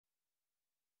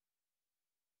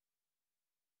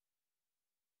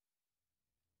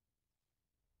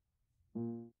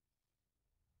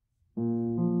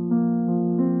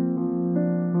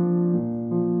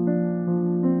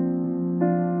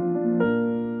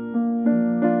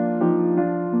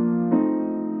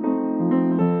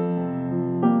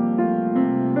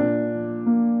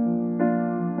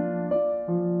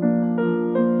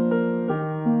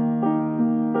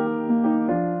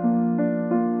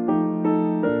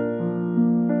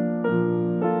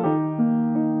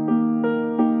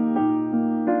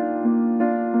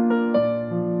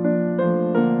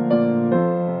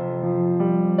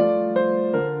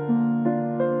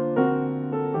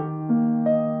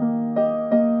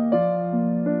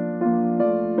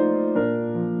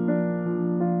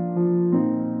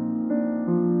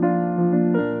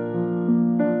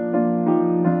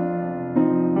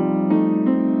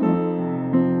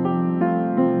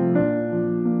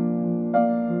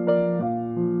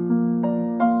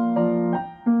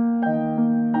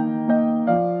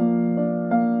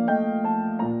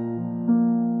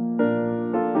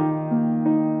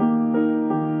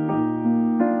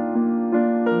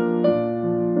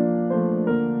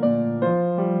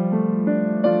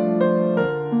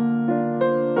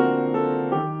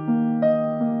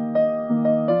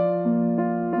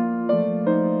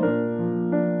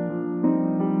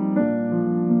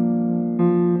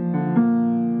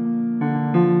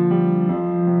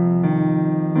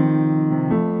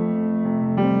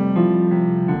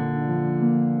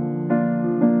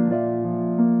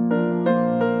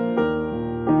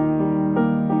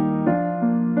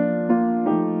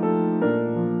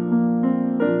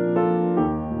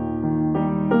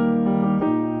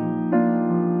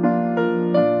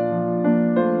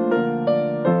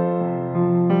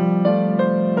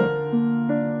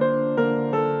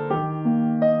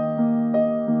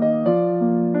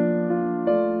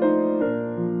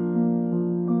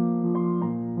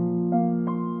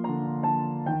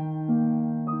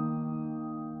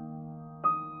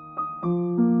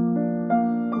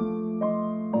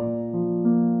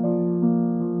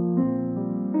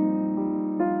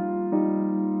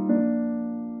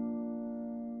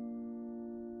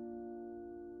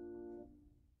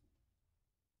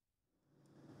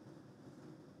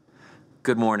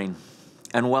Good morning,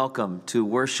 and welcome to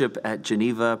worship at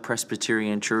Geneva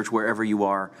Presbyterian Church, wherever you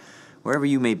are, wherever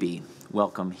you may be.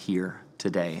 Welcome here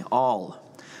today. All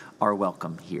are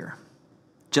welcome here.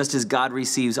 Just as God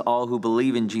receives all who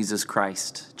believe in Jesus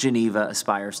Christ, Geneva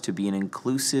aspires to be an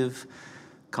inclusive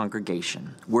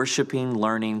congregation, worshiping,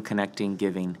 learning, connecting,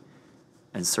 giving,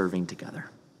 and serving together.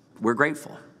 We're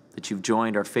grateful that you've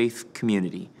joined our faith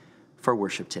community for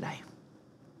worship today.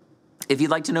 If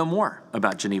you'd like to know more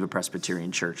about Geneva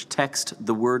Presbyterian Church, text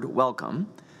the word welcome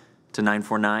to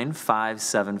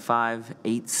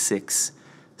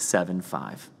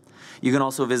 949-575-8675. You can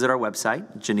also visit our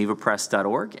website,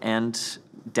 genevapress.org, and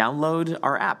download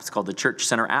our app. It's called the Church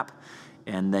Center app,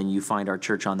 and then you find our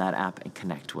church on that app and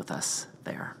connect with us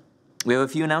there. We have a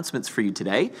few announcements for you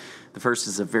today. The first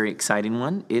is a very exciting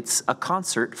one. It's a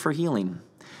concert for healing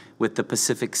with the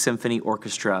Pacific Symphony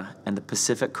Orchestra and the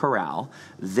Pacific Chorale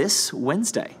this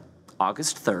Wednesday,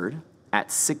 August 3rd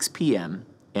at 6 p.m.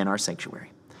 in our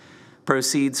sanctuary.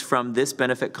 Proceeds from this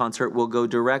benefit concert will go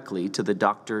directly to the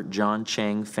Dr. John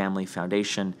Chang Family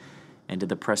Foundation and to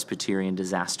the Presbyterian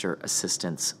Disaster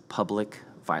Assistance Public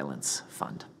Violence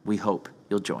Fund. We hope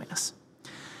you'll join us.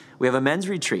 We have a men's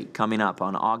retreat coming up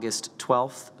on August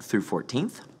 12th through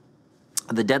 14th.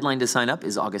 The deadline to sign up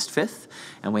is August 5th,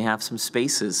 and we have some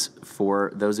spaces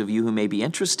for those of you who may be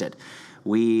interested.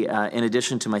 We, in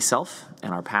addition to myself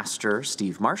and our pastor,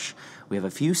 Steve Marsh, we have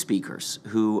a few speakers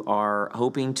who are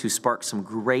hoping to spark some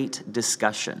great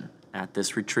discussion at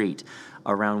this retreat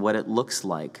around what it looks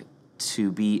like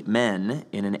to be men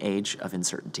in an age of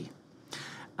uncertainty.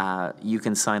 You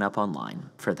can sign up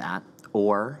online for that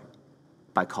or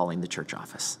by calling the church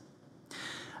office.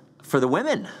 For the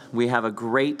women, we have a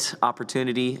great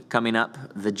opportunity coming up,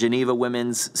 the Geneva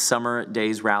Women's Summer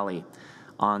Days Rally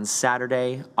on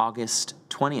Saturday, August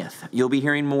 20th. You'll be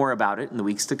hearing more about it in the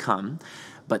weeks to come,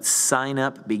 but sign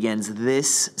up begins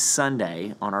this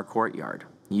Sunday on our courtyard.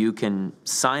 You can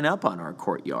sign up on our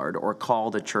courtyard or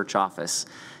call the church office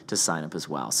to sign up as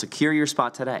well. Secure your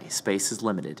spot today. Space is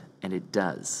limited, and it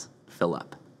does fill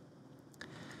up.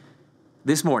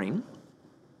 This morning,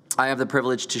 I have the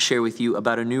privilege to share with you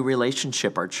about a new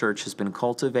relationship our church has been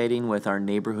cultivating with our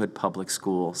neighborhood public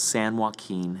school, San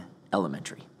Joaquin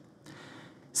Elementary.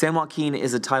 San Joaquin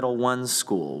is a Title I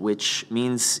school, which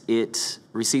means it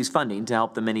receives funding to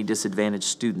help the many disadvantaged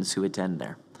students who attend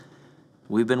there.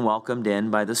 We've been welcomed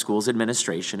in by the school's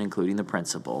administration, including the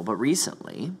principal, but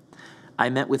recently I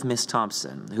met with Miss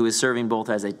Thompson, who is serving both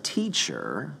as a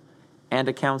teacher and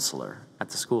a counselor at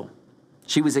the school.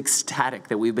 She was ecstatic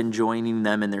that we've been joining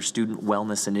them in their student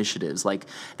wellness initiatives, like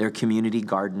their community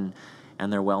garden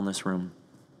and their wellness room.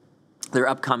 Their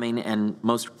upcoming and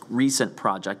most recent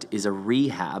project is a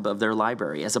rehab of their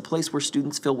library as a place where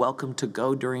students feel welcome to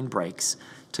go during breaks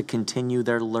to continue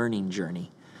their learning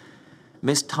journey.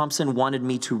 Miss Thompson wanted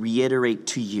me to reiterate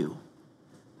to you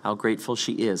how grateful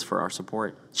she is for our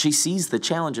support. She sees the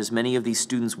challenges many of these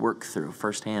students work through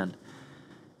firsthand,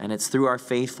 and it's through our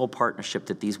faithful partnership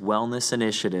that these wellness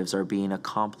initiatives are being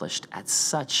accomplished at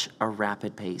such a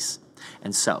rapid pace.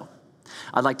 And so,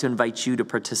 I'd like to invite you to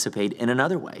participate in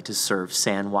another way to serve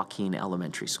San Joaquin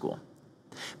Elementary School.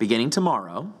 Beginning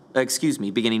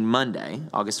Monday,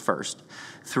 August 1st,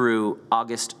 through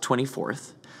August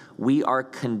 24th, we are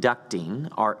conducting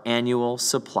our annual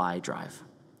supply drive.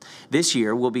 This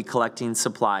year, we'll be collecting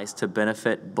supplies to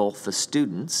benefit both the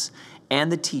students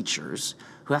and the teachers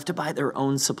who have to buy their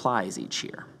own supplies each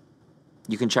year.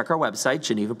 You can check our website,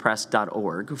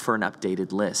 genevapress.org, for an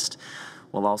updated list.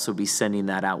 We'll also be sending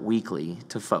that out weekly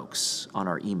to folks on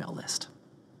our email list.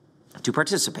 To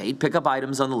participate, pick up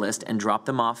items on the list and drop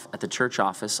them off at the church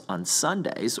office on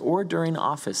Sundays or during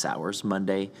office hours,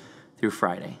 Monday through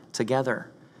Friday. Together,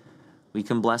 we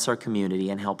can bless our community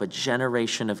and help a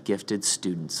generation of gifted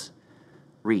students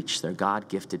reach their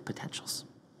God-gifted potentials.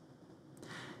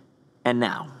 And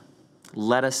now,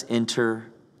 let us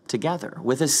enter together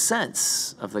with a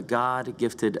sense of the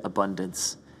God-gifted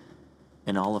abundance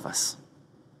in all of us.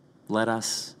 Let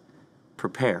us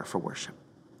prepare for worship.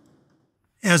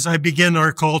 As I begin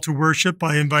our call to worship,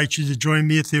 I invite you to join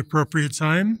me at the appropriate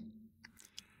time.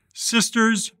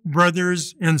 Sisters,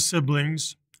 brothers, and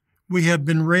siblings, we have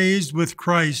been raised with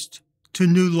Christ to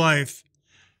new life,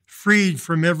 freed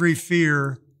from every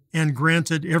fear and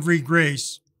granted every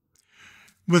grace.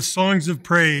 With songs of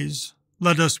praise,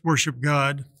 let us worship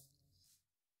God.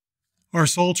 Our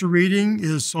Psalter reading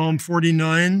is Psalm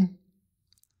 49,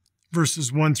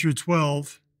 verses 1 through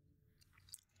 12.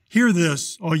 Hear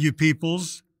this, all you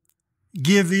peoples.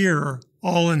 Give ear,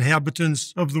 all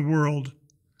inhabitants of the world,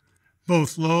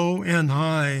 both low and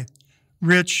high,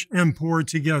 rich and poor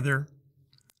together.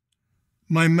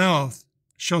 My mouth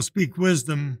shall speak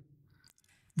wisdom.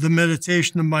 The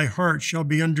meditation of my heart shall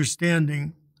be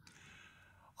understanding.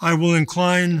 I will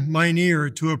incline mine ear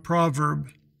to a proverb.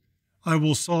 I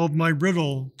will solve my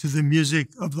riddle to the music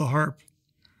of the harp.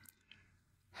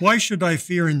 Why should I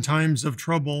fear in times of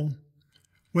trouble,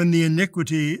 when the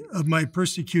iniquity of my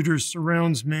persecutors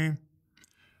surrounds me,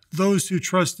 those who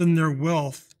trust in their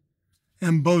wealth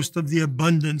and boast of the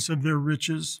abundance of their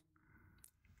riches?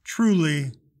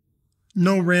 Truly,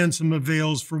 no ransom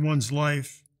avails for one's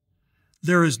life.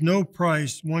 There is no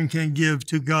price one can give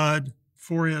to God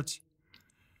for it.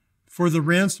 For the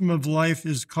ransom of life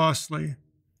is costly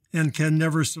and can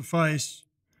never suffice,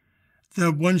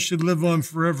 that one should live on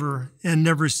forever and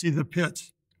never see the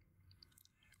pit.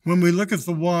 When we look at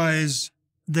the wise,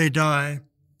 they die.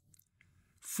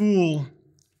 Fool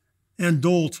and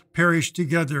dolt perish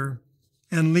together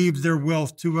and leave their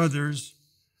wealth to others.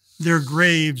 Their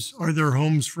graves are their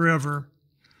homes forever,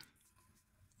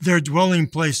 their dwelling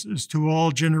places to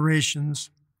all generations.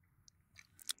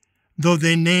 Though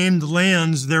they named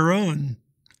lands their own,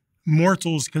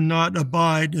 mortals cannot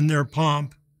abide in their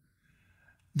pomp.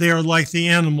 They are like the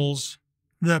animals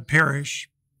that perish.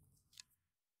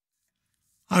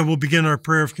 I will begin our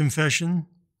prayer of confession.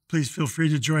 Please feel free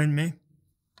to join me.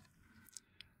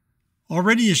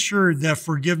 Already assured that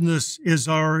forgiveness is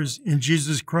ours in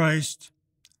Jesus Christ,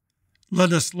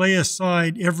 let us lay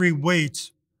aside every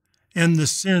weight and the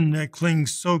sin that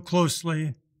clings so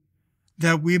closely,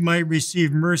 that we might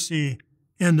receive mercy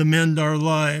and amend our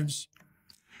lives.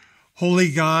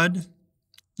 Holy God,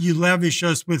 you lavish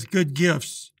us with good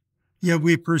gifts, yet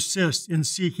we persist in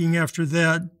seeking after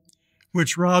that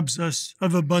which robs us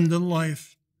of abundant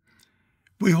life.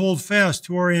 We hold fast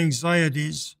to our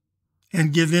anxieties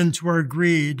and give in to our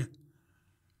greed.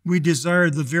 We desire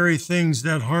the very things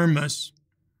that harm us.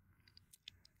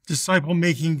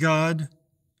 Disciple-making God,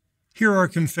 hear our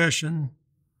confession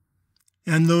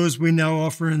and those we now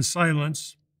offer in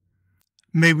silence.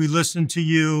 May we listen to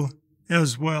you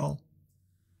as well.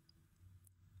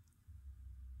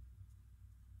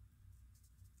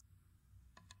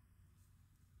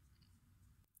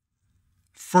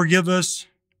 Forgive us,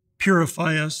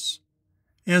 purify us,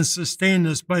 and sustain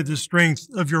us by the strength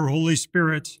of your Holy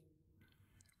Spirit.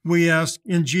 We ask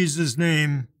in Jesus'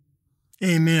 name,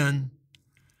 amen.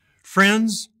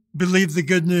 Friends, believe the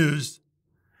good news.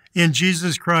 In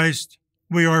Jesus Christ,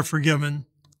 we are forgiven.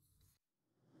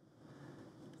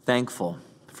 Thankful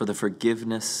for the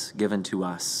forgiveness given to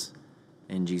us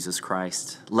in Jesus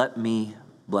Christ, let me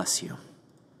bless you.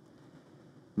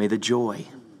 May the joy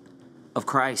of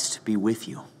Christ be with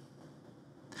you.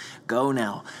 Go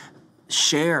now,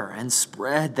 share and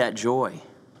spread that joy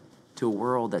to a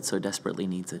world that so desperately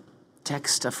needs it.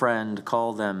 Text a friend,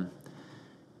 call them,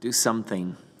 do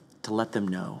something to let them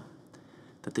know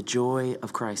that the joy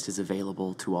of Christ is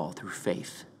available to all through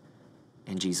faith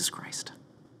in Jesus Christ.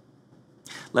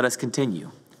 Let us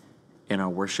continue in our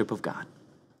worship of God.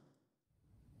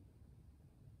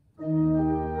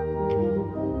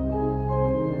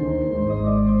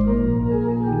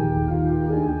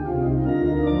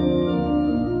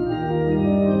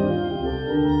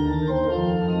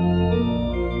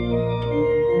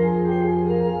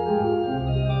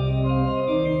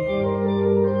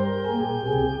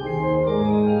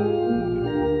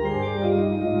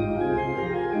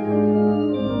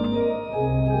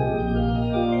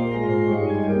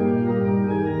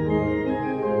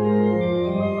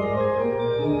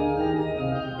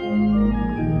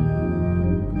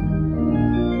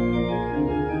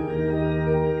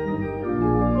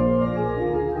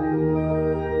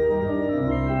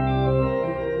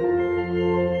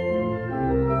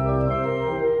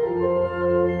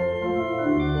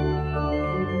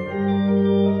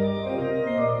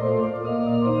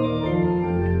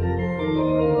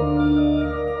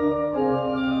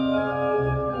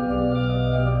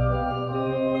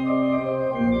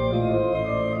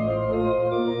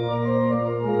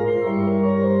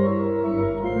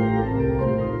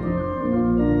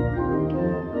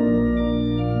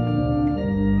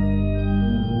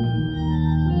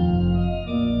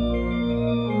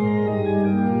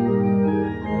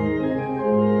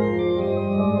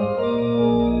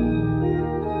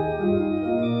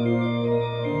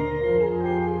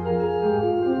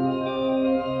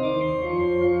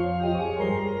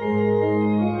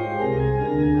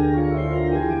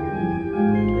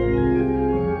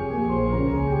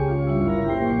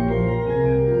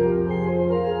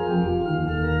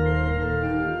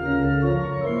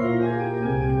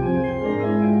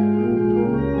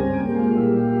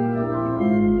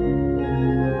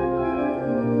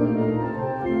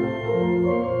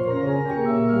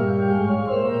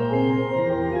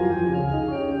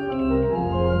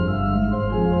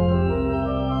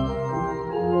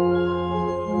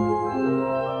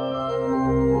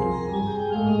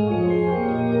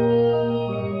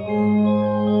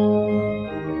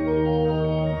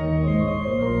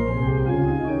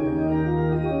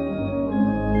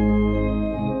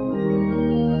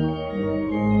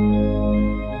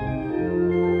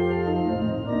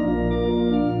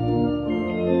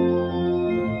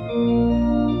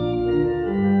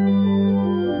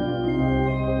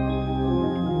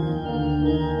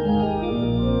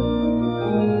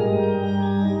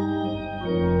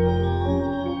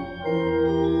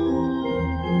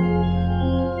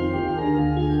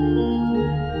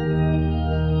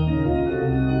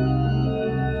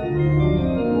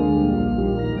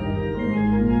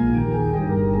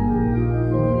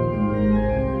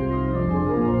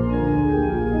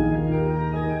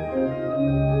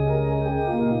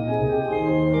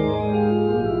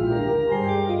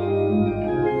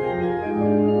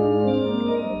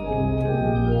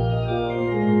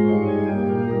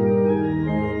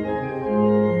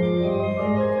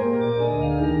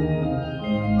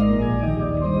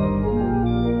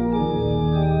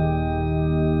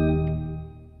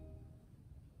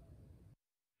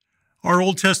 Our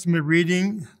Old Testament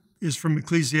reading is from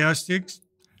Ecclesiastes,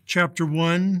 chapter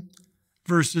 1,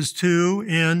 verses 2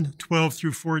 and 12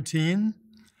 through 14,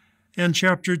 and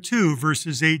chapter 2,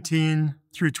 verses 18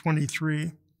 through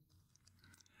 23.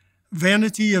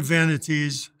 Vanity of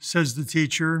vanities, says the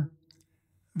teacher.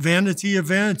 Vanity of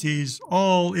vanities,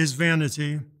 all is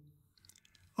vanity.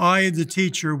 I, the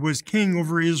teacher, was king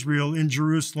over Israel in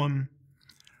Jerusalem.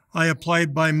 I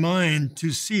applied by mind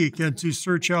to seek and to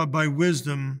search out by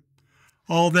wisdom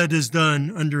all that is done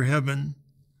under heaven.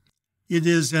 It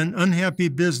is an unhappy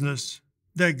business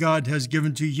that God has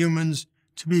given to humans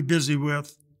to be busy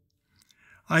with.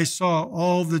 I saw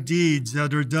all the deeds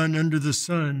that are done under the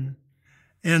sun,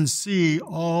 and see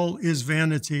all is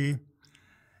vanity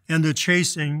and a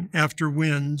chasing after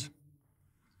wind.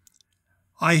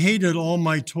 I hated all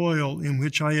my toil in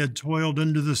which I had toiled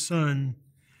under the sun,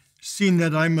 seeing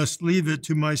that I must leave it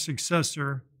to my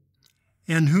successor,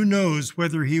 and who knows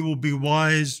whether he will be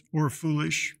wise or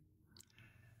foolish.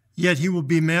 Yet he will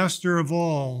be master of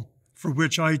all for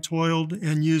which I toiled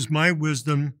and used my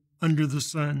wisdom under the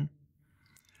sun.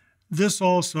 This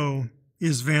also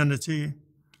is vanity.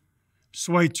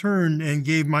 So I turned and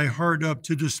gave my heart up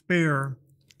to despair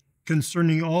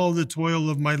concerning all the toil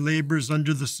of my labors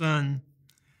under the sun,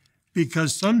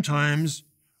 because sometimes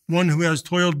one who has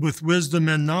toiled with wisdom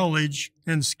and knowledge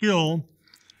and skill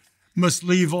must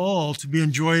leave all to be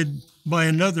enjoyed by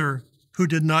another who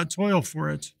did not toil for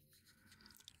it.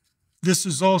 This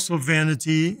is also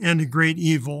vanity and a great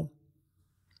evil.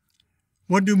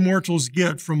 What do mortals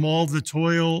get from all the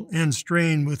toil and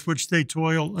strain with which they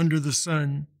toil under the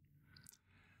sun?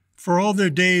 For all their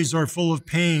days are full of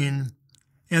pain,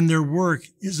 and their work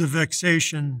is a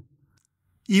vexation.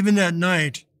 Even at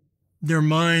night, their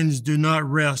minds do not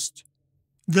rest.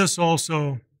 This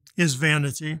also is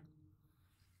vanity.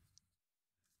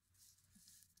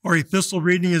 Our epistle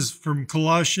reading is from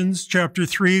Colossians chapter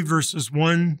 3, verses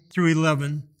 1 through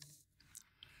 11.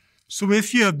 So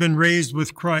if you have been raised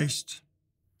with Christ,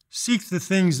 seek the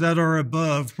things that are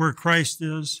above where Christ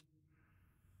is,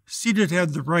 seated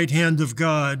at the right hand of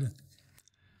God.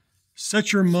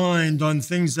 Set your mind on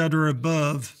things that are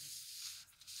above,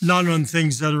 not on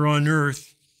things that are on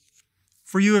earth.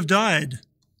 For you have died,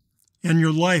 and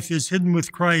your life is hidden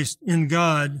with Christ in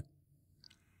God.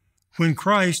 When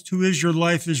Christ, who is your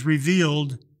life, is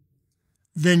revealed,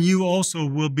 then you also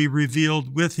will be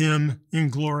revealed with him in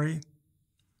glory.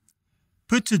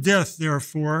 Put to death,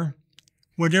 therefore,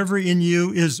 whatever in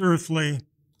you is earthly: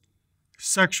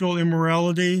 sexual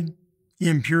immorality,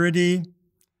 impurity,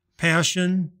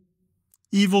 passion,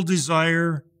 evil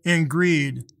desire, and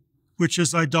greed, which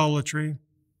is idolatry.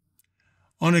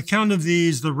 On account of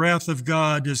these, the wrath of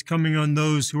God is coming on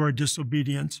those who are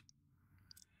disobedient.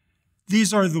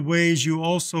 These are the ways you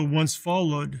also once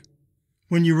followed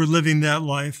when you were living that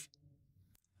life.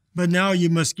 But now you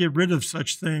must get rid of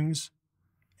such things: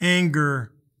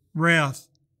 anger, wrath,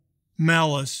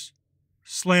 malice,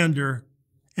 slander,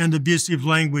 and abusive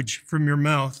language from your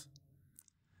mouth.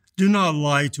 Do not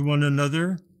lie to one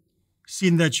another,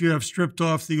 seeing that you have stripped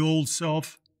off the old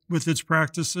self with its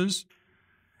practices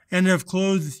and have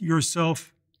clothed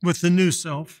yourself with the new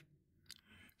self,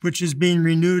 which is being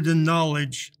renewed in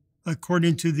knowledge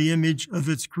according to the image of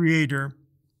its Creator.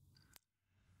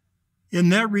 In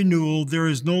that renewal, there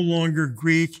is no longer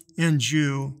Greek and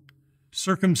Jew,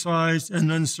 circumcised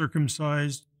and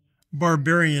uncircumcised,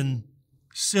 barbarian,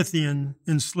 Scythian,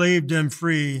 enslaved and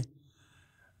free,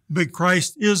 but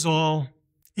Christ is all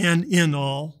and in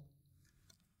all.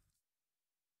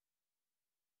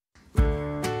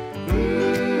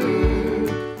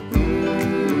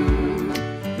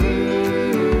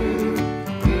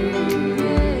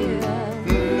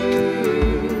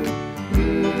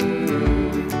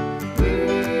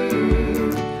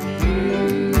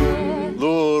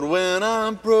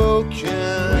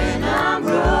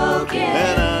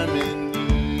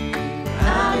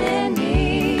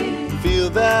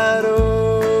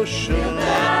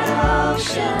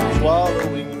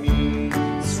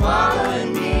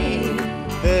 Swallowing me.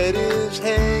 Head is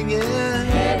hanging,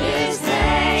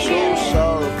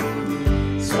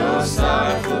 so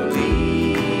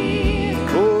sorrowfully.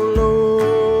 Oh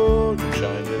Lord,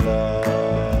 shine your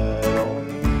light on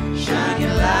me. Shine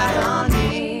your light on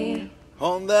me.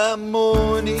 On that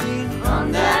morning,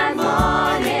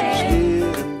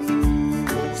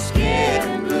 scared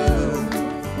and blue.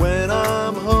 When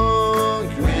I'm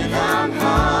hungry,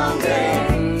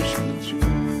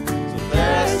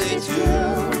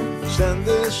 send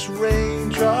this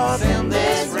raindrop,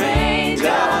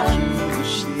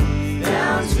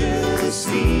 down to the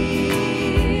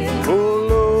sea. Oh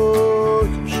Lord,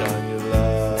 come shine your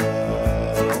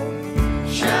light on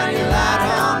me. Shine your light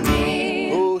on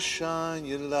me. Oh, shine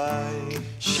your light.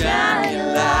 Shine your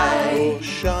light. Oh,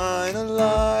 shine a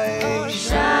light. Oh,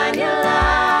 shine your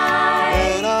light.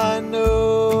 And I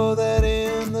know that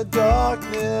in the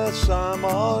darkness I'm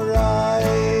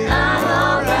alright. I'm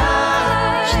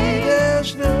alright. See,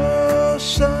 there's no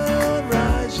sun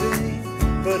rising,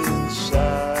 but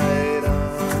inside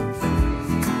I'm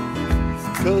free.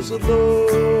 'Cause the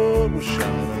Lord will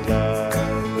shine a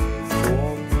light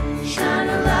for me. Shine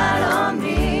a light on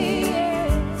me.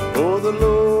 Oh, the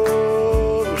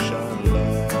Lord will shine a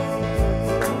light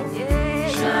on me.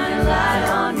 Shine a light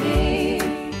on me.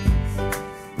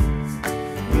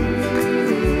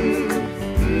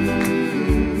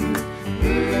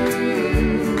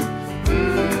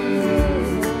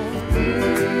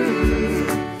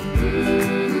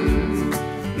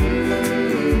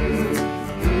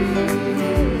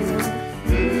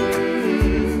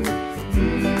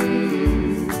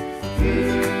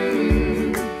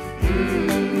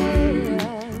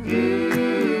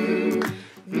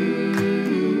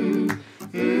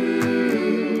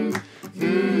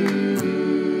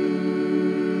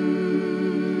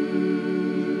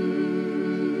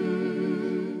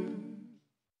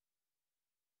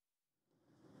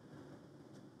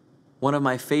 One of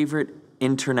my favorite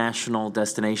international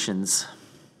destinations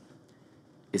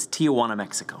is Tijuana,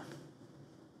 Mexico.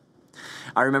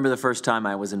 I remember the first time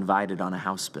I was invited on a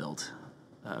house build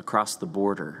across the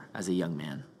border as a young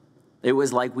man. It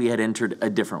was like we had entered a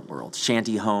different world.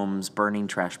 Shanty homes, burning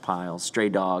trash piles, stray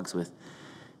dogs with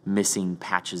missing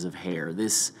patches of hair.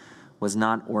 This was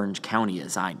not Orange County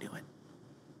as I knew it.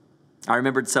 I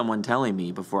remembered someone telling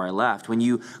me before I left, when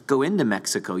you go into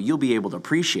Mexico, you'll be able to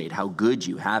appreciate how good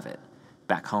you have it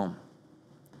back home.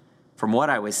 From what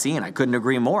I was seeing, I couldn't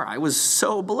agree more. I was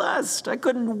so blessed. I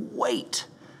couldn't wait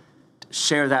to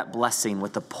share that blessing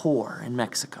with the poor in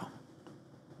Mexico.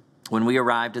 When we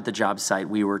arrived at the job site,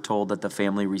 we were told that the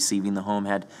family receiving the home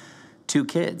had 2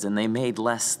 kids, and they made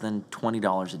less than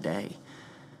 $20 a day.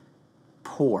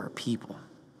 Poor people,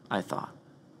 I thought.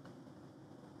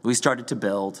 We started to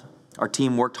build. Our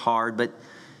team worked hard, but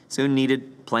soon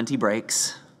needed plenty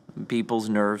breaks. People's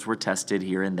nerves were tested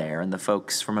here and there, and the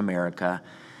folks from America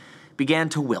began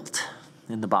to wilt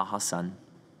in the Baja sun.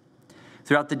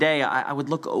 Throughout the day, I would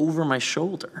look over my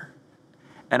shoulder,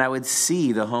 and I would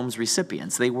see the home's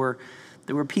recipients. They were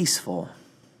peaceful,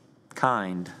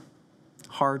 kind,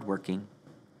 hardworking.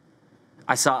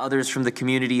 I saw others from the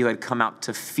community who had come out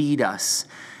to feed us,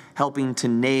 helping to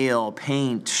nail,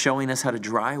 paint, showing us how to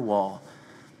drywall.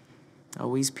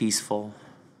 Always peaceful,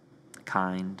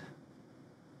 kind,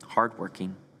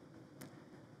 hardworking.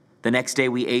 The next day,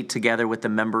 we ate together with the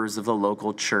members of the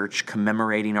local church,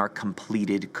 commemorating our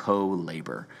completed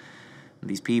co-labor.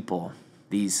 These people,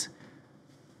 these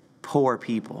poor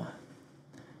people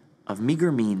of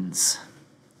meager means,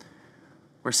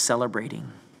 were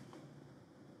celebrating,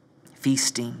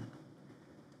 feasting,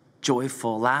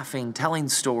 joyful, laughing, telling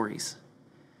stories,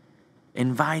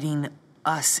 inviting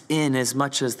us in as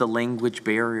much as the language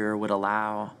barrier would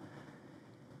allow.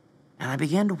 And I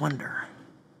began to wonder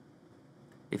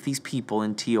if these people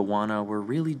in Tijuana were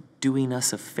really doing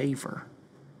us a favor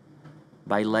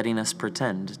by letting us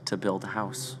pretend to build a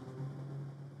house.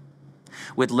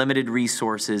 With limited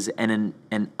resources and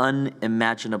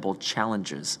unimaginable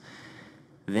challenges,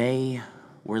 they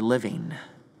were living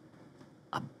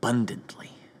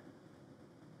abundantly.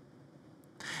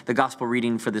 The gospel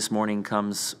reading for this morning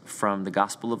comes from the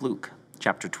Gospel of Luke,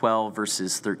 chapter 12,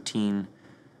 verses 13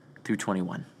 through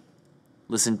 21.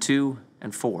 Listen to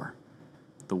and for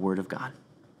the word of God.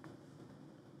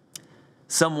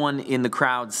 Someone in the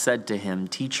crowd said to him,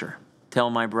 "Teacher, tell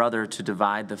my brother to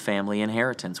divide the family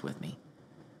inheritance with me."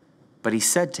 But he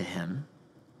said to him,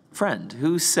 "Friend,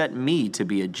 who set me to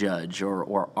be a judge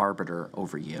or arbiter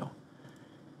over you?"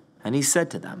 And he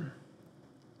said to them,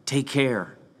 "Take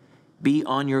care. Be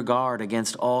on your guard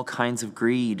against all kinds of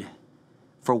greed,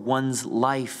 for one's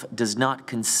life does not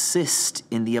consist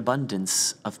in the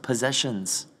abundance of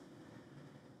possessions."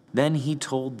 Then he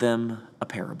told them a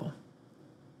parable.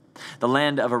 The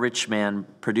land of a rich man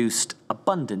produced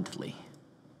abundantly,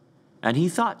 and he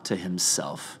thought to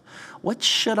himself, "What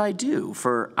should I do?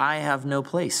 For I have no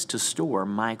place to store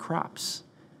my crops."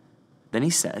 Then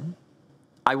he said,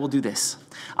 "I will do this.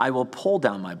 I will pull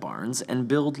down my barns and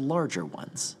build larger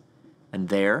ones. And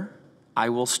there I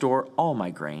will store all my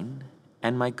grain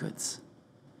and my goods.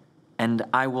 And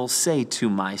I will say to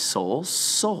my soul,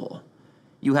 'Soul,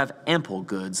 you have ample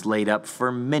goods laid up for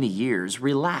many years.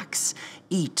 Relax,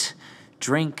 eat,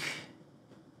 drink,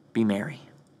 be merry.'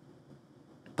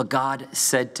 But God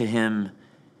said to him,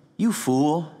 'You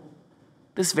fool,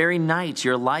 this very night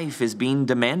your life is being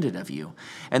demanded of you,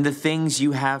 and the things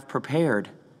you have prepared,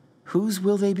 whose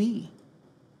will they be?'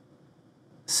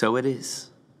 So it is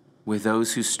with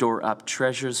those who store up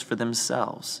treasures for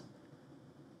themselves,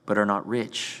 but are not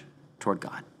rich toward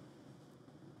God."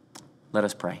 Let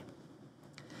us pray.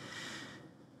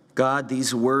 God,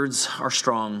 these words are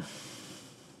strong.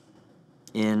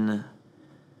 In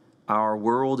our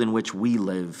world in which we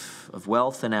live, of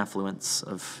wealth and affluence,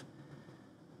 of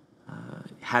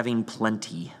having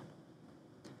plenty,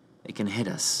 it can hit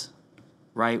us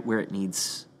right where it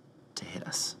needs to hit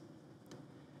us.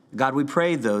 God, we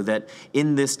pray, though, that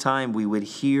in this time we would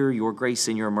hear your grace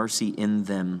and your mercy in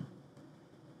them,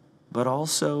 but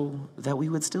also that we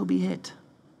would still be hit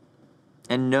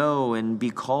and know and be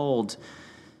called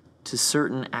to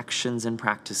certain actions and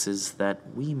practices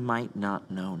that we might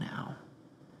not know now,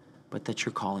 but that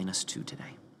you're calling us to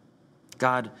today.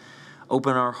 God,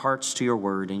 open our hearts to your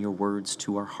word and your words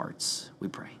to our hearts, we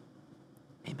pray.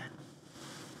 Amen.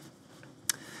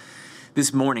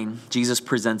 This morning, Jesus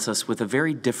presents us with a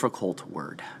very difficult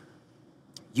word.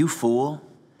 You fool,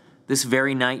 this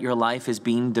very night your life is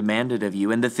being demanded of you,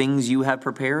 and the things you have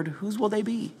prepared, whose will they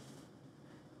be?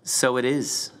 So it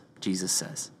is, Jesus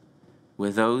says,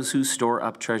 with those who store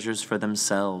up treasures for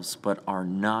themselves, but are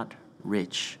not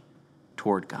rich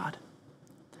toward God.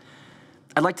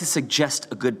 I'd like to suggest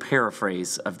a good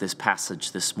paraphrase of this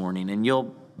passage this morning, and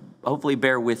you'll hopefully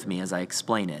bear with me as I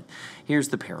explain it. Here's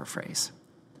the paraphrase.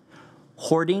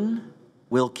 Hoarding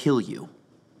will kill you.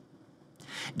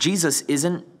 Jesus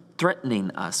isn't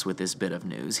threatening us with this bit of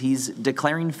news. He's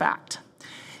declaring fact.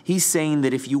 He's saying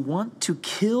that if you want to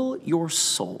kill your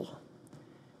soul,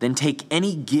 then take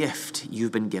any gift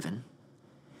you've been given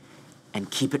and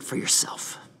keep it for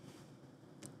yourself.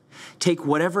 Take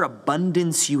whatever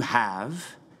abundance you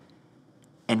have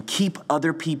and keep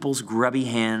other people's grubby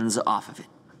hands off of it.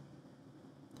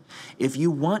 If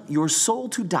you want your soul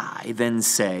to die, then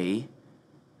say,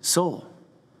 soul,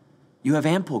 you have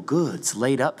ample goods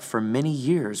laid up for many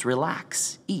years.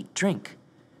 Relax, eat, drink,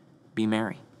 be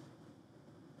merry.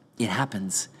 It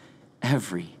happens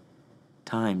every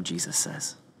time, Jesus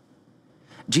says.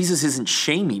 Jesus isn't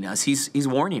shaming us, he's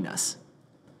warning us.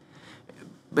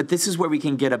 But this is where we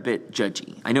can get a bit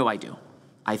judgy. I know I do.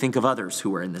 I think of others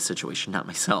who are in this situation, not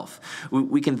myself.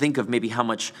 We can think of maybe how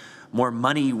much more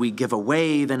money we give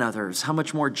away than others, how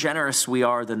much more generous we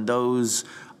are than those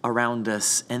around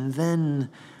us. And then,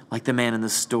 like the man in the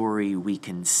story, we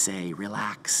can say,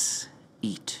 relax,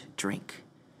 eat, drink,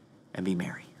 and be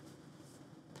merry.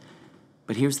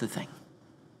 But here's the thing.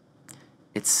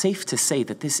 It's safe to say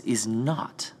that this is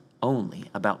not only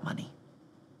about money.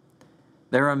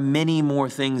 There are many more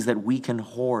things that we can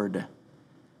hoard.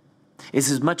 It's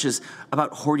as much as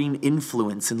about hoarding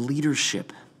influence and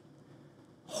leadership,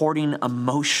 hoarding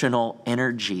emotional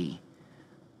energy,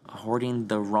 hoarding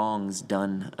the wrongs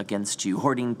done against you,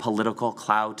 hoarding political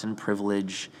clout and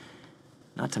privilege,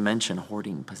 not to mention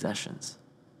hoarding possessions.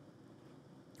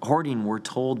 Hoarding, we're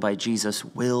told by Jesus,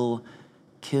 will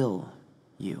kill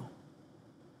you.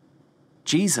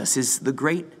 Jesus is the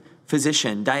great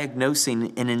physician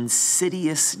diagnosing an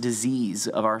insidious disease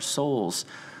of our souls.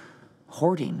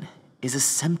 Hoarding is a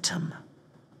symptom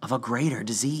of a greater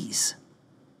disease.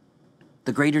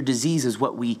 The greater disease is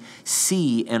what we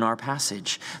see in our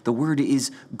passage. The word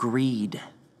is greed.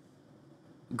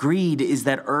 Greed is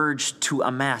that urge to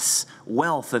amass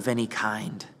wealth of any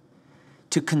kind,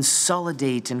 to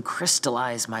consolidate and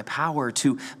crystallize my power,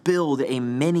 to build a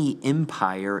mini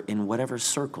empire in whatever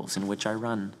circles in which I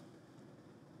run.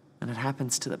 And it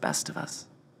happens to the best of us.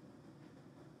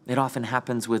 It often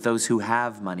happens with those who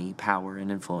have money, power,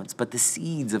 and influence, but the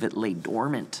seeds of it lay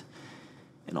dormant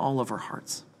in all of our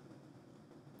hearts.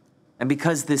 And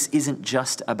because this isn't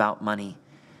just about money,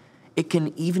 it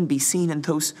can even be seen in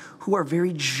those who are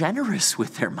very generous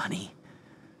with their money.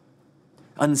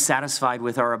 Unsatisfied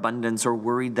with our abundance or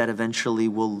worried that eventually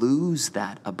we'll lose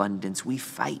that abundance, we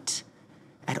fight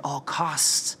at all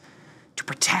costs to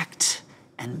protect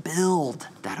and build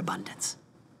that abundance.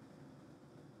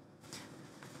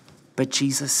 But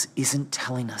Jesus isn't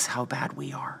telling us how bad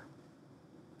we are.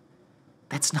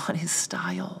 That's not his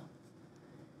style.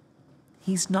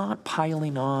 He's not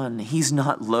piling on. He's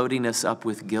not loading us up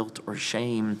with guilt or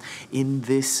shame. In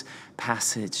this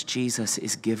passage, Jesus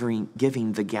is giving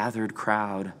the gathered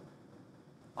crowd,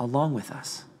 along with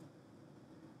us,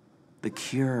 the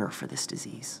cure for this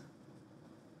disease.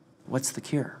 What's the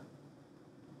cure?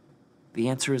 The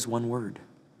answer is one word: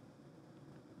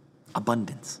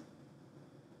 abundance.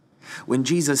 When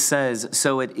Jesus says,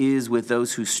 so it is with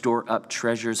those who store up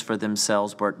treasures for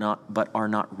themselves but are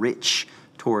not rich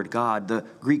toward God, the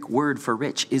Greek word for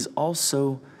rich is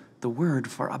also the word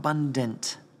for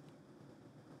abundant.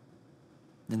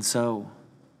 And so,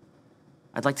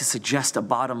 I'd like to suggest a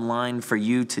bottom line for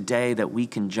you today that we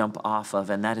can jump off of,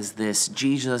 and that is this: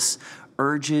 Jesus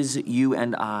urges you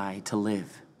and I to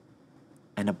live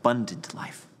an abundant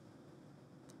life.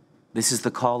 This is the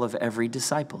call of every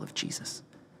disciple of Jesus.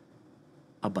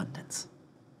 Abundance.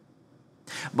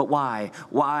 But why?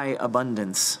 Why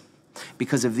abundance?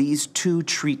 Because of these two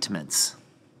treatments.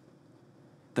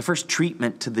 The first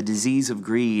treatment to the disease of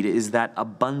greed is that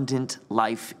abundant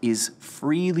life is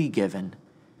freely given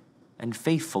and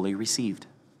faithfully received.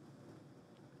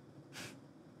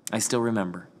 I still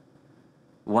remember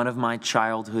one of my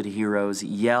childhood heroes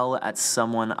yell at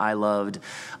someone I loved,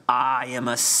 "I am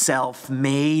a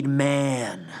self-made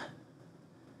man."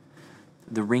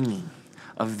 The ringing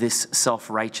of this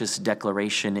self-righteous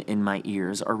declaration in my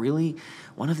ears are really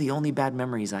one of the only bad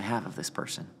memories I have of this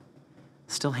person.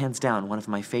 Still hands down one of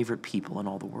my favorite people in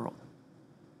all the world.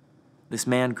 This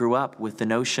man grew up with the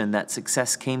notion that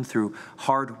success came through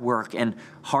hard work, and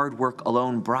hard work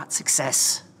alone brought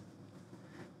success.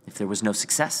 If there was no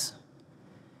success,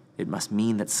 it must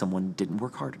mean that someone didn't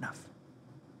work hard enough.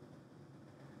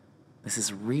 This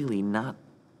is really not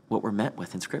what we're met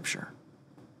with in Scripture.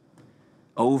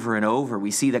 Over and over,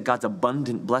 we see that God's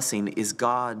abundant blessing is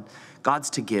God's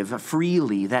to give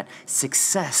freely, that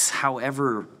success,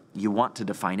 however you want to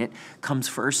define it, comes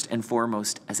first and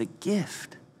foremost as a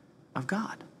gift of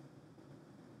God.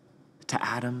 To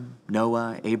Adam,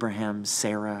 Noah, Abraham,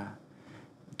 Sarah,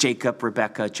 Jacob,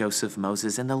 Rebekah, Joseph,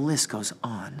 Moses, and the list goes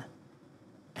on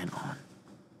and on.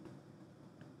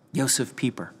 Josef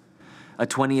Pieper, a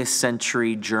 20th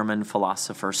century German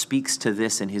philosopher, speaks to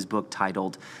this in his book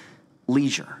titled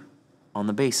Leisure on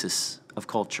the Basis of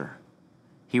Culture.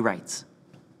 He writes,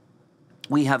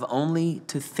 "We have only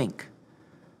to think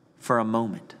for a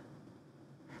moment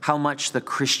how much the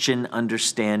Christian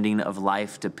understanding of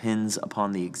life depends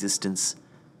upon the existence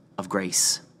of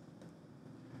grace.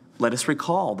 Let us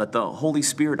recall that the Holy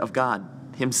Spirit of God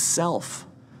himself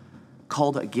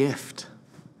called a gift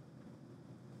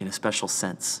in a special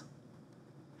sense.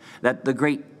 That the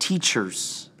great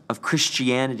teachers of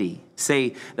Christianity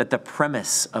say that the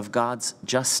premise of God's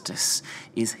justice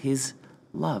is his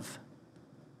love.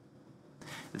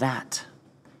 That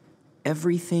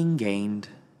everything gained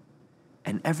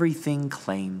and everything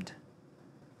claimed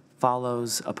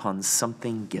follows upon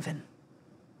something given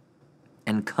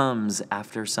and comes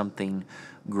after something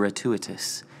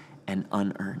gratuitous and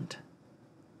unearned.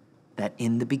 That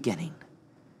in the beginning,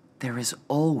 there is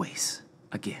always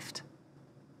a gift."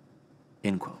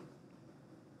 End quote.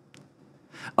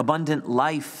 Abundant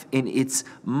life in its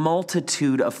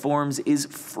multitude of forms is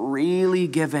freely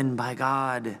given by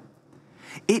God.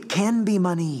 It can be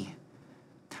money,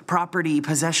 property,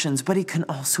 possessions, but it can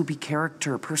also be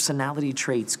character, personality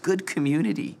traits, good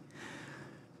community.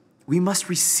 We must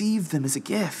receive them as a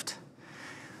gift.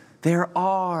 There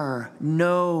are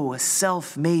no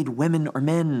self-made women or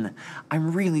men.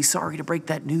 I'm really sorry to break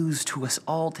that news to us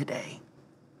all today.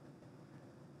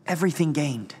 Everything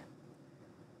gained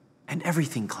and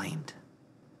everything claimed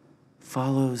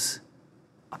follows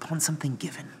upon something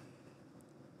given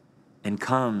and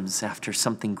comes after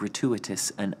something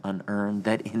gratuitous and unearned,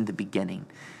 that in the beginning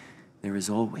there is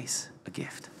always a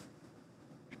gift.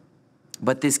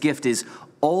 But this gift is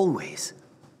always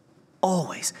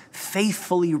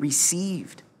faithfully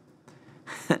received.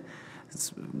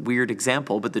 It's a weird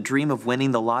example, but the dream of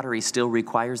winning the lottery still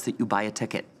requires that you buy a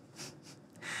ticket.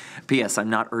 P.S. I'm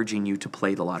not urging you to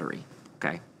play the lottery,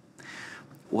 okay?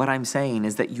 What I'm saying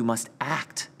is that you must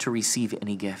act to receive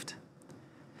any gift.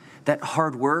 That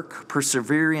hard work,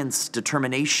 perseverance,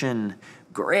 determination,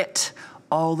 grit,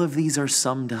 all of these are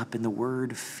summed up in the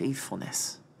word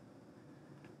faithfulness.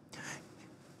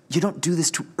 You don't do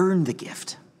this to earn the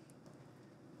gift.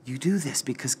 You do this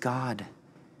because God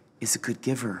is a good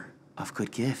giver of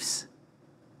good gifts,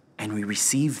 and we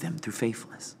receive them through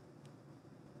faithfulness.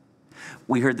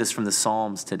 We heard this from the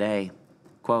Psalms today.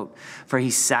 Quote, "For he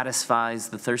satisfies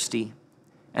the thirsty,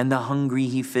 and the hungry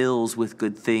he fills with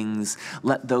good things.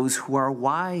 Let those who are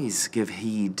wise give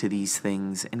heed to these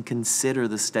things and consider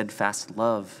the steadfast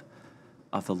love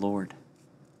of the Lord."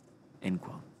 End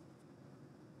quote.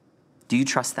 Do you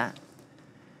trust that?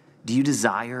 Do you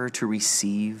desire to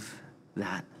receive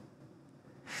that?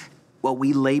 Well,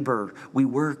 we labor, we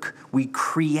work, we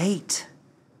create.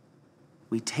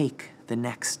 We take the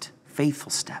next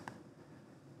faithful step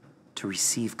to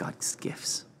receive God's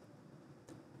gifts.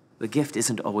 The gift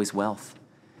isn't always wealth,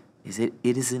 is it?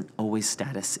 It isn't always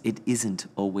status. It isn't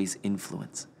always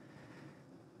influence.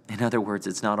 In other words,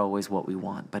 it's not always what we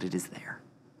want, but it is there.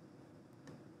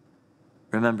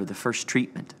 Remember, the first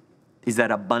treatment is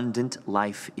that abundant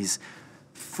life is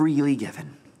freely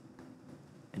given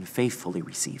and faithfully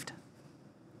received.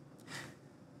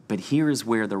 But here is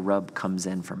where the rub comes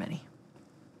in for many.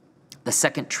 The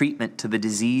second treatment to the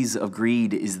disease of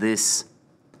greed is this: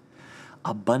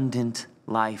 abundant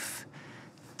life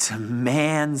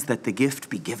demands that the gift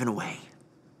be given away.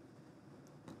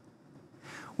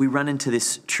 We run into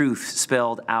this truth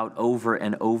spelled out over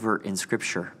and over in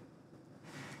Scripture.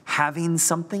 Having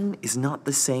something is not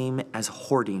the same as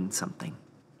hoarding something.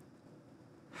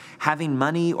 Having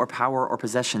money or power or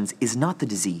possessions is not the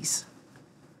disease.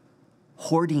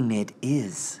 Hoarding it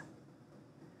is.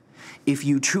 If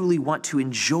you truly want to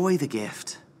enjoy the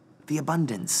gift, the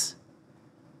abundance,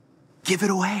 give it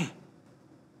away.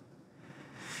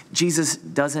 Jesus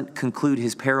doesn't conclude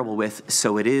his parable with,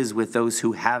 "So it is with those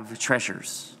who have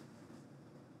treasures."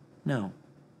 No.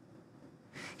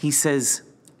 He says,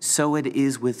 "So it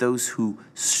is with those who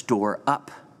store up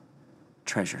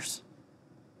treasures."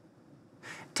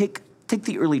 Take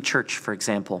the early church, for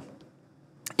example.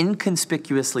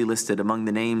 Inconspicuously listed among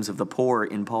the names of the poor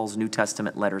in Paul's New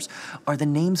Testament letters are the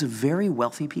names of very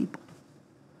wealthy people.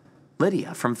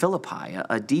 Lydia from Philippi,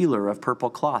 a dealer of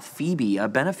purple cloth. Phoebe, a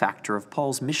benefactor of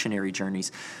Paul's missionary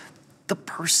journeys. The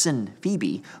person,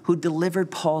 Phoebe, who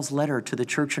delivered Paul's letter to the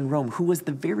church in Rome, who was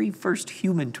the very first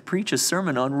human to preach a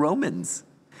sermon on Romans.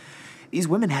 These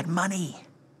women had money,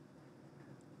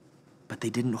 but they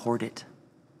didn't hoard it.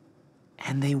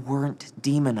 And they weren't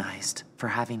demonized for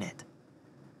having it.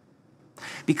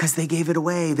 Because they gave it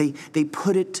away. They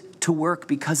put it to work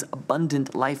because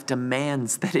abundant life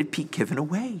demands that it be given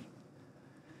away.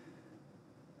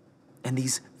 And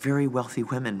these very wealthy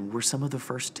women were some of the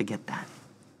first to get that.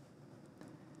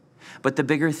 But the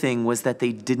bigger thing was that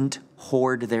they didn't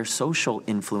hoard their social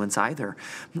influence either.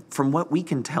 From what we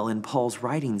can tell in Paul's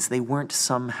writings, they weren't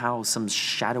somehow some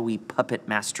shadowy puppet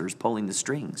masters pulling the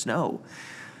strings. No,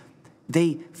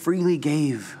 they freely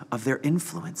gave of their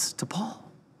influence to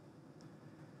Paul.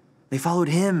 They followed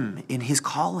him in his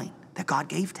calling that God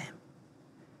gave to him.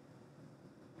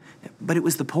 But it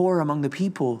was the poor among the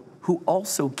people who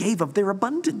also gave of their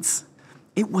abundance.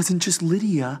 It wasn't just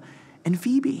Lydia and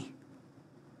Phoebe.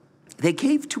 They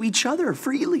gave to each other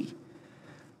freely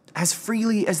as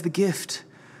the gift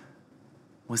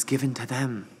was given to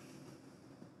them.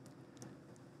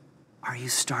 Are you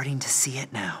starting to see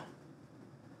it now?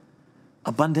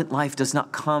 Abundant life does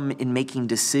not come in making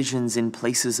decisions in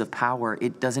places of power.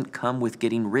 It doesn't come with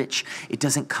getting rich. It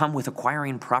doesn't come with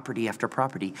acquiring property after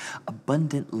property.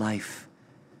 Abundant life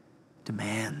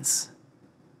demands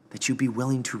that you be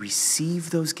willing to receive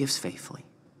those gifts faithfully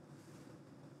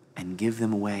and give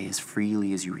them away as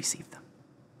freely as you receive them.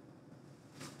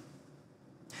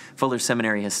 Fuller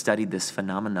Seminary has studied this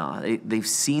phenomena. They've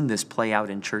seen this play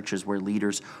out in churches where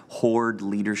leaders hoard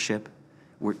leadership.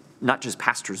 Not just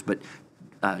pastors, but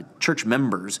church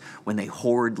members, when they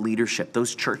hoard leadership,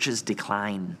 those churches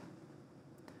decline.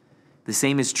 The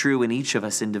same is true in each of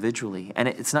us individually. And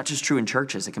it's not just true in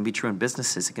churches. It can be true in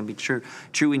businesses. It can be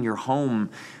true in your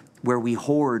home. Where we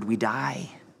hoard, we die.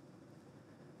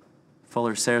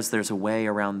 Fuller says there's a way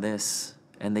around this,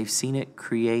 and they've seen it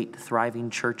create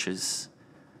thriving churches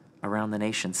around the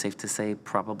nation. Safe to say,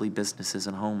 probably businesses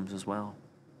and homes as well.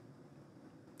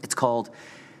 It's called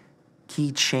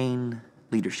keychain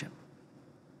leadership.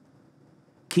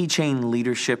 Keychain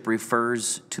leadership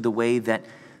refers to the way that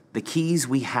the keys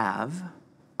we have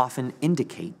often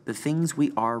indicate the things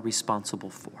we are responsible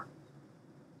for.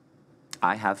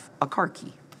 I have a car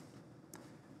key,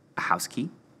 a house key,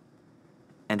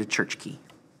 and a church key.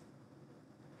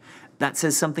 That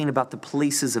says something about the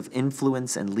places of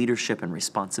influence and leadership and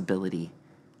responsibility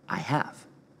I have.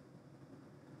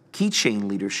 Keychain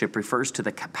leadership refers to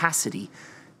the capacity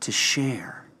to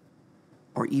share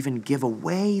or even give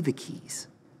away the keys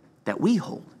that we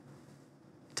hold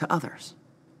to others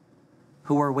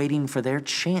who are waiting for their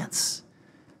chance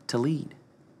to lead.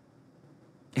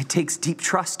 It takes deep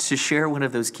trust to share one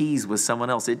of those keys with someone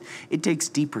else. It takes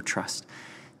deeper trust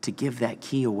to give that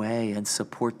key away and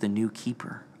support the new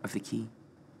keeper of the key.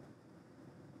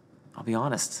 I'll be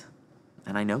honest,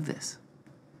 and I know this.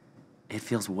 It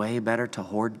feels way better to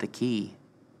hoard the key.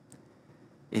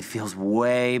 It feels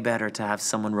way better to have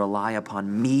someone rely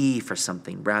upon me for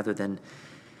something rather than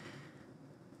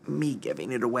me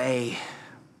giving it away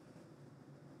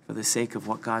for the sake of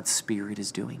what God's Spirit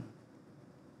is doing,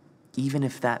 even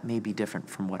if that may be different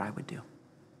from what I would do.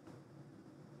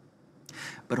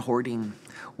 But hoarding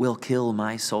will kill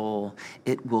my soul.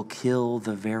 It will kill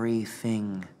the very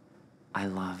thing I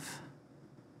love.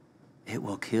 It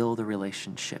will kill the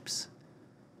relationships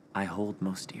I hold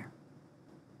most dear.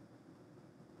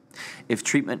 If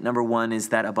treatment number one is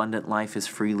that abundant life is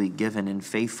freely given and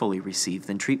faithfully received,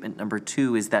 then treatment number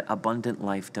two is that abundant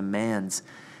life demands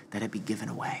that it be given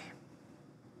away.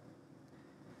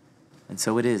 And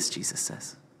so it is, Jesus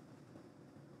says.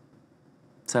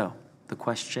 So the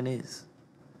question is,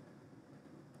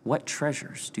 what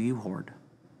treasures do you hoard?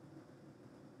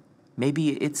 Maybe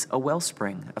it's a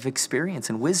wellspring of experience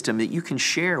and wisdom that you can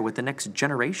share with the next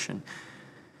generation.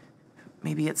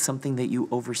 Maybe it's something that you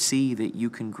oversee that you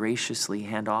can graciously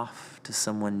hand off to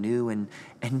someone new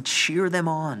and cheer them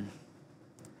on.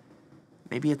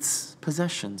 Maybe it's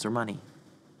possessions or money.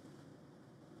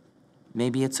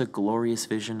 Maybe it's a glorious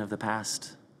vision of the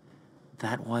past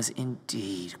that was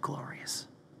indeed glorious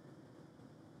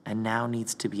and now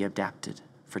needs to be adapted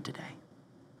for today.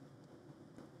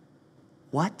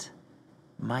 What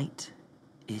might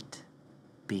it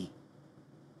be?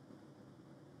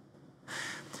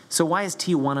 So why is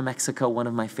Tijuana, Mexico one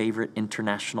of my favorite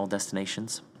international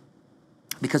destinations?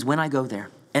 Because when I go there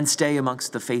and stay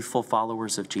amongst the faithful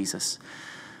followers of Jesus,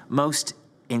 most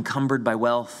encumbered by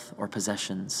wealth or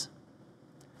possessions,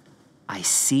 I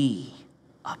see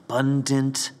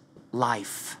abundant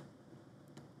life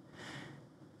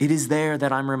It is there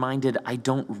that I'm reminded I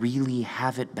don't really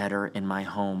have it better in my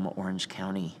home, Orange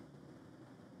County.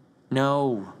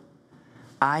 No,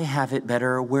 I have it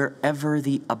better wherever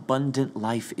the abundant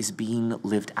life is being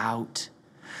lived out,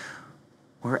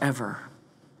 wherever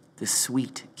the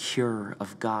sweet cure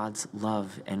of God's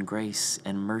love and grace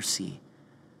and mercy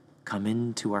come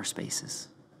into our spaces.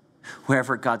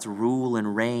 Wherever God's rule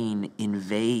and reign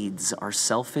invades our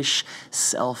selfish,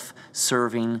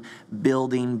 self-serving,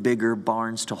 building bigger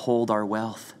barns to hold our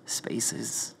wealth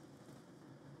spaces.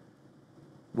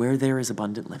 Where there is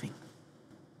abundant living,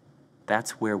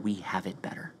 that's where we have it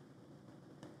better.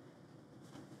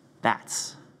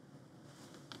 That's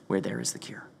where there is the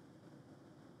cure.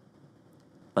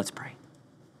 Let's pray.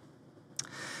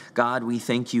 God, we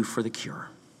thank you for the cure.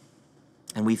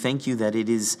 And we thank you that it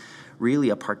is really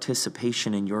a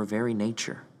participation in your very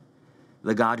nature.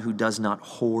 The God who does not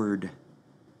hoard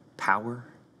power.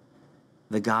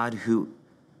 The God who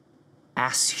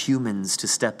asks humans to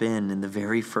step in the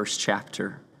very first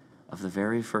chapter of the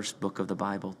very first book of the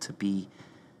Bible to be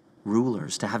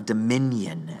rulers, to have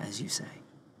dominion, as you say.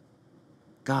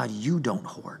 God, you don't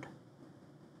hoard.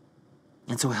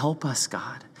 And so help us,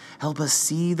 God. Help us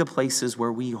see the places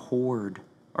where we hoard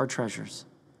our treasures.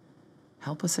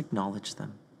 Help us acknowledge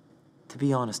them, to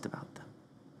be honest about them.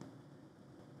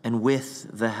 And with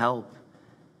the help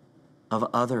of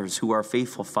others who are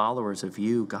faithful followers of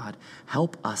you, God,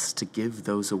 help us to give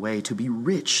those away, to be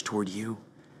rich toward you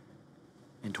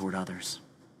and toward others,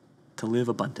 to live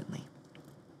abundantly.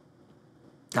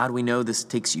 God, we know this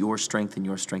takes your strength and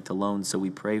your strength alone, so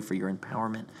we pray for your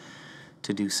empowerment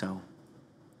to do so.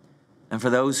 And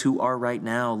for those who are right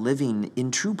now living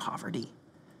in true poverty,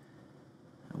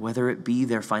 whether it be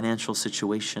their financial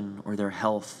situation or their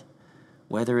health,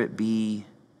 whether it be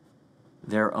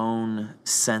their own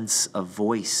sense of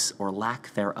voice or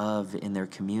lack thereof in their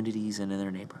communities and in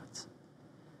their neighborhoods.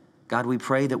 God, we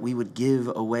pray that we would give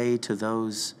away to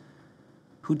those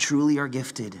who truly are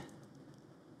gifted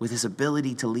with this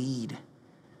ability to lead.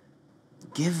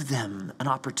 Give them an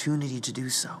opportunity to do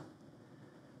so.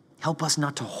 Help us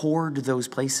not to hoard those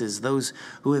places, those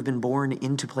who have been born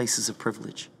into places of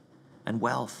privilege and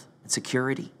wealth and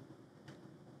security.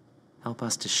 Help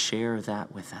us to share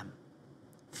that with them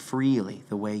freely,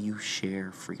 the way you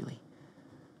share freely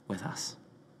with us.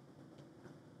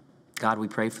 God, we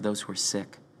pray for those who are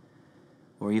sick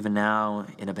or even now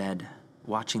in a bed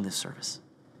watching this service.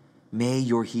 May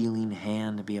your healing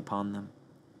hand be upon them.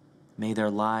 May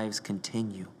their lives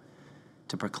continue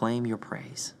to proclaim your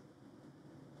praise.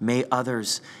 May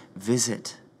others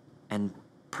visit and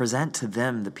present to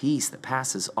them the peace that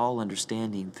passes all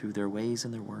understanding through their ways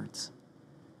and their words.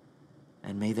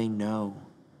 And may they know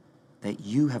that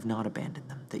you have not abandoned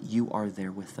them, that you are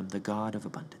there with them, the God of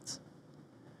abundance.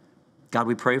 God,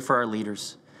 we pray for our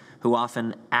leaders who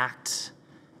often act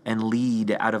and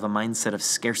lead out of a mindset of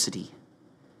scarcity,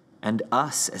 and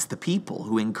us as the people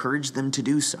who encourage them to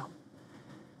do so.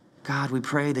 God, we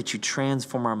pray that you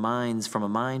transform our minds from a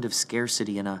mind of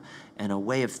scarcity and a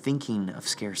way of thinking of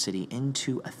scarcity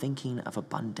into a thinking of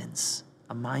abundance,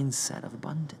 a mindset of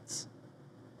abundance.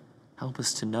 Help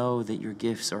us to know that your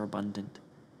gifts are abundant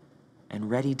and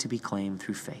ready to be claimed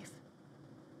through faith.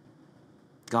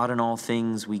 God, in all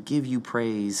things, we give you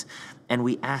praise, and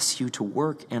we ask you to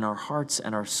work in our hearts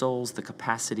and our souls the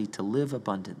capacity to live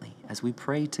abundantly as we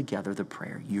pray together the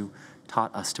prayer you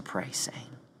taught us to pray,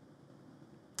 saying,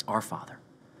 Our Father,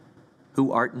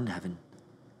 who art in heaven,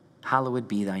 hallowed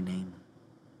be thy name.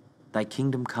 Thy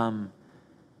kingdom come,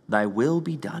 thy will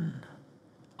be done,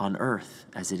 on earth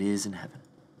as it is in heaven.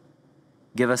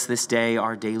 Give us this day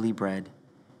our daily bread,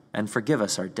 and forgive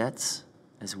us our debts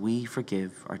as we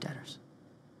forgive our debtors.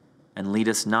 And lead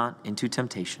us not into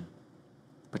temptation,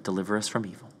 but deliver us from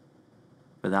evil.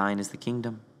 For thine is the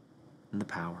kingdom, and the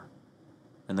power,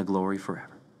 and the glory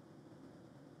forever.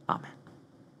 Amen.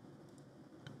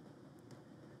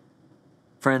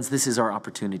 Friends, this is our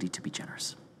opportunity to be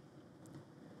generous,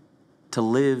 to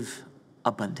live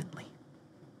abundantly.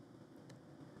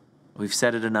 We've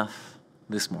said it enough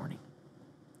this morning.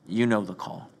 You know the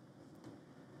call.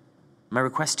 My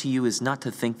request to you is not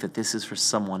to think that this is for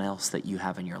someone else that you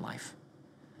have in your life,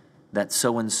 that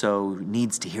so-and-so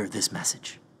needs to hear this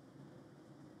message.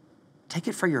 Take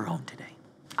it for your own today.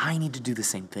 I need to do the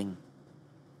same thing.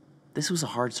 This was a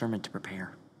hard sermon to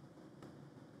prepare.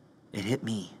 It hit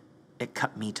me. It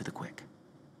cut me to the quick.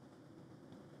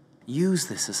 Use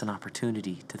this as an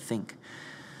opportunity to think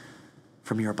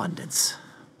from your abundance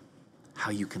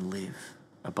how you can live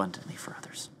abundantly for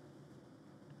others.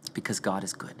 Because God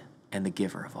is good and the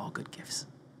giver of all good gifts,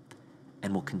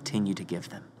 and will continue to give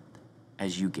them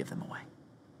as you give them away.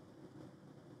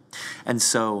 And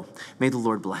so may the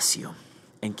Lord bless you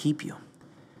and keep you,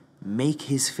 make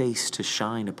his face to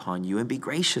shine upon you and be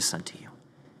gracious unto you.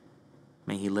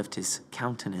 May he lift his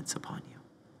countenance upon you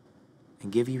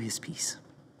and give you his peace,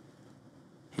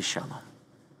 his shalom.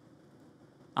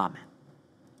 Amen.